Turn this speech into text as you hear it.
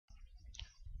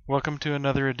Welcome to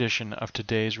another edition of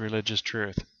Today's Religious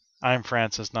Truth. I'm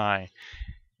Francis Nye.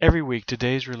 Every week,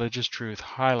 Today's Religious Truth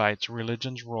highlights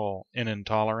religion's role in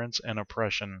intolerance and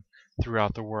oppression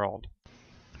throughout the world.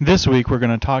 This week, we're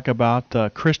going to talk about the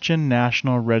Christian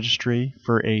National Registry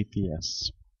for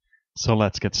Atheists. So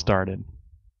let's get started.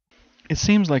 It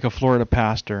seems like a Florida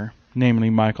pastor, namely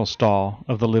Michael Stahl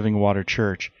of the Living Water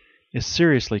Church, is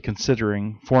seriously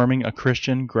considering forming a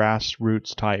Christian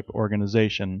grassroots type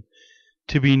organization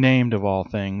to be named, of all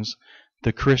things,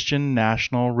 the Christian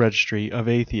National Registry of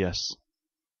Atheists.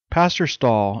 Pastor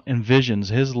Stahl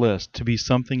envisions his list to be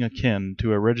something akin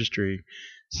to a registry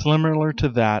similar to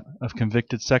that of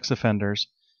convicted sex offenders,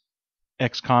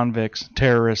 ex-convicts,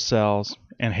 terrorist cells,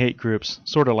 and hate groups,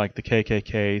 sort of like the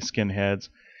KKK, skinheads,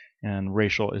 and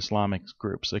racial Islamic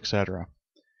groups, etc.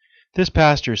 This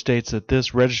pastor states that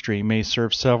this registry may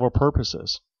serve several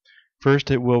purposes.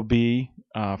 First, it will be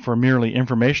for merely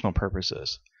informational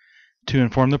purposes, to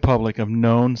inform the public of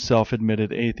known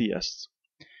self-admitted atheists.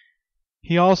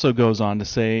 He also goes on to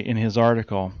say in his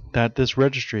article that this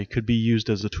registry could be used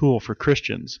as a tool for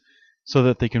Christians so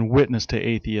that they can witness to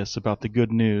atheists about the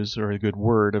good news or the good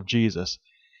word of Jesus,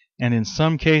 and in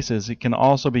some cases it can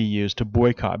also be used to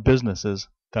boycott businesses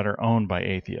that are owned by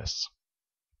atheists.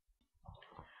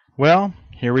 Well,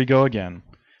 here we go again.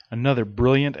 Another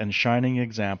brilliant and shining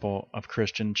example of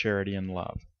Christian charity and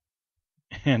love.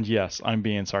 And yes, I'm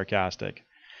being sarcastic.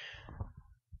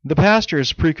 The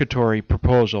pastor's precatory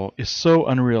proposal is so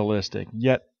unrealistic,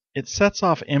 yet it sets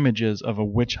off images of a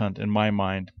witch hunt in my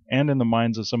mind and in the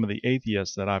minds of some of the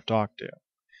atheists that I've talked to.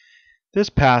 This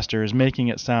pastor is making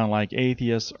it sound like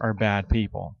atheists are bad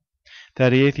people,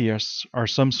 that atheists are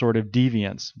some sort of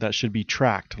deviants that should be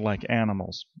tracked like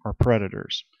animals or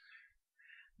predators.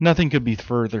 Nothing could be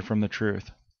further from the truth.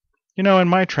 You know, in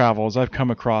my travels, I've come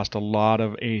across a lot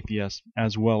of atheists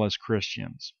as well as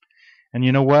Christians. And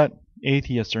you know what?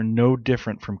 Atheists are no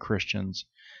different from Christians,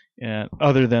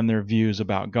 other than their views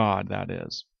about God, that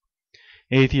is.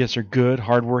 Atheists are good,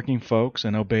 hardworking folks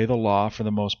and obey the law for the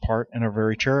most part and are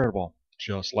very charitable,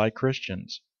 just like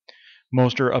Christians.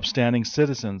 Most are upstanding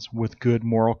citizens with good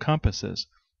moral compasses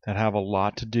that have a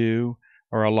lot to do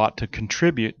or a lot to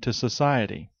contribute to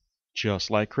society,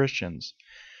 just like Christians.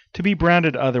 To be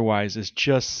branded otherwise is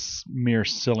just mere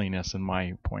silliness in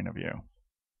my point of view.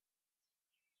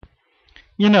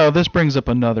 You know, this brings up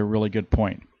another really good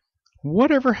point.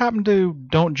 Whatever happened to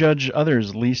don't judge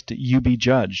others lest you be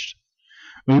judged?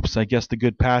 Oops, I guess the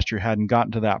good pastor hadn't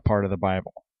gotten to that part of the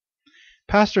Bible.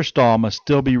 Pastor Stahl must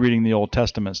still be reading the Old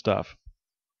Testament stuff.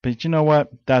 But you know what?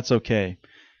 That's okay,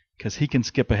 because he can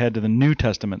skip ahead to the New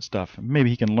Testament stuff. Maybe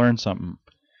he can learn something.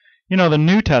 You know, the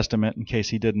New Testament, in case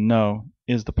he didn't know,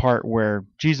 is the part where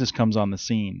Jesus comes on the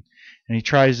scene, and he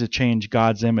tries to change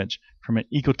God's image from an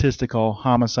egotistical,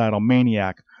 homicidal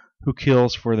maniac who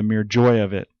kills for the mere joy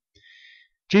of it.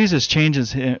 Jesus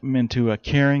changes him into a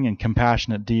caring and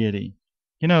compassionate deity.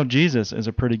 You know, Jesus is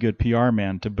a pretty good PR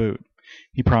man to boot.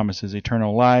 He promises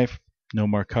eternal life, no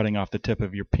more cutting off the tip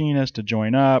of your penis to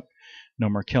join up, no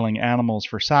more killing animals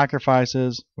for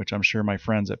sacrifices, which I'm sure my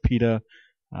friends at PETA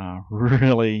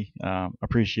really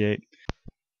appreciate.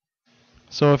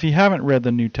 So if you haven't read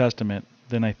the New Testament,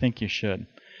 then I think you should.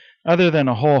 Other than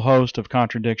a whole host of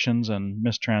contradictions and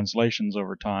mistranslations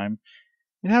over time,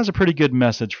 it has a pretty good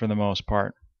message for the most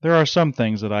part. There are some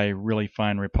things that I really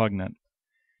find repugnant.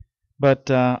 But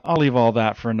I'll leave all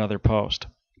that for another post.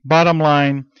 Bottom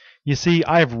line, you see,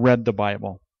 I've read the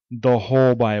Bible, the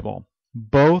whole Bible,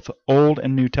 both Old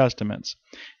and New Testaments,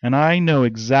 and I know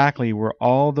exactly where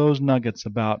all those nuggets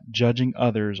about judging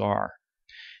others are.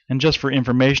 And just for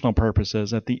informational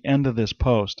purposes, at the end of this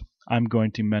post, I'm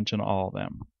going to mention all of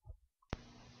them.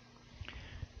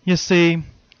 You see,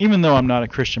 even though I'm not a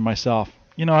Christian myself,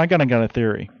 you know, I got a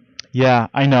theory. Yeah,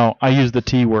 I know, I use the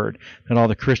T word that all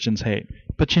the Christians hate.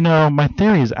 But you know, my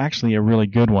theory is actually a really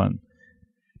good one.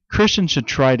 Christians should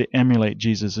try to emulate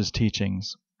Jesus'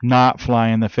 teachings, not fly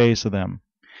in the face of them.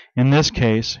 In this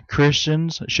case,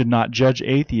 Christians should not judge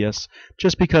atheists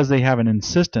just because they have an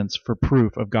insistence for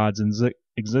proof of God's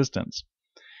existence.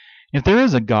 If there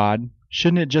is a God,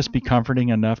 shouldn't it just be comforting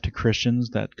enough to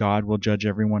Christians that God will judge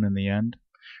everyone in the end?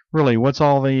 Really, what's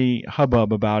all the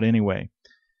hubbub about anyway?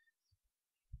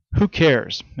 Who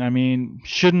cares? I mean,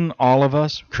 shouldn't all of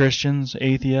us, Christians,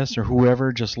 atheists, or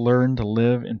whoever, just learn to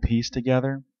live in peace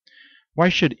together? Why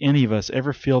should any of us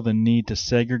ever feel the need to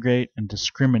segregate and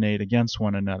discriminate against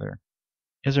one another?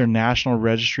 Is our National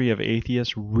Registry of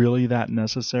Atheists really that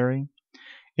necessary?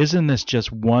 Isn't this just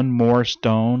one more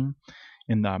stone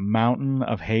in the mountain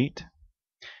of hate?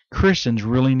 Christians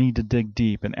really need to dig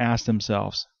deep and ask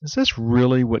themselves, is this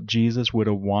really what Jesus would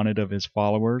have wanted of his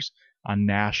followers, a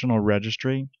national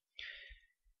registry?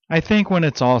 I think when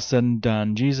it's all said and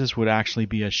done, Jesus would actually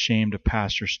be ashamed of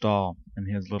Pastor Stahl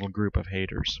and his little group of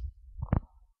haters.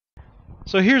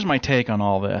 So here's my take on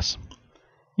all this.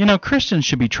 Christians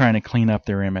should be trying to clean up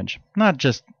their image, not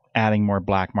just adding more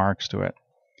black marks to it.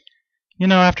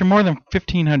 After more than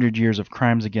 1,500 years of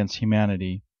crimes against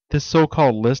humanity, this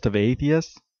so-called list of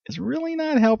atheists is really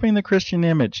not helping the Christian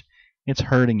image. It's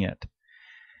hurting it.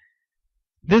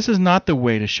 This is not the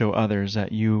way to show others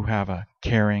that you have a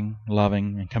caring,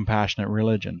 loving, and compassionate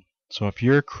religion. So if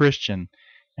you're a Christian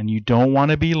and you don't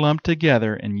want to be lumped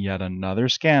together in yet another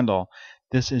scandal,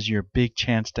 this is your big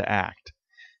chance to act.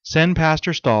 Send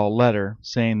Pastor Stahl a letter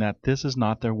saying that this is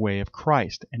not the way of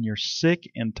Christ, and you're sick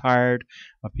and tired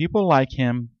of people like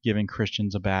him giving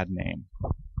Christians a bad name.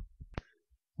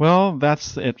 Well,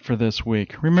 that's it for this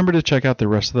week. Remember to check out the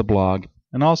rest of the blog,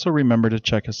 and also remember to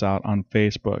check us out on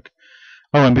Facebook.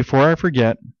 Oh, and before I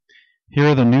forget, here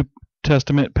are the New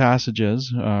Testament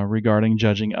passages regarding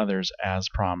judging others as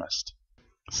promised.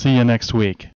 See you next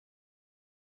week.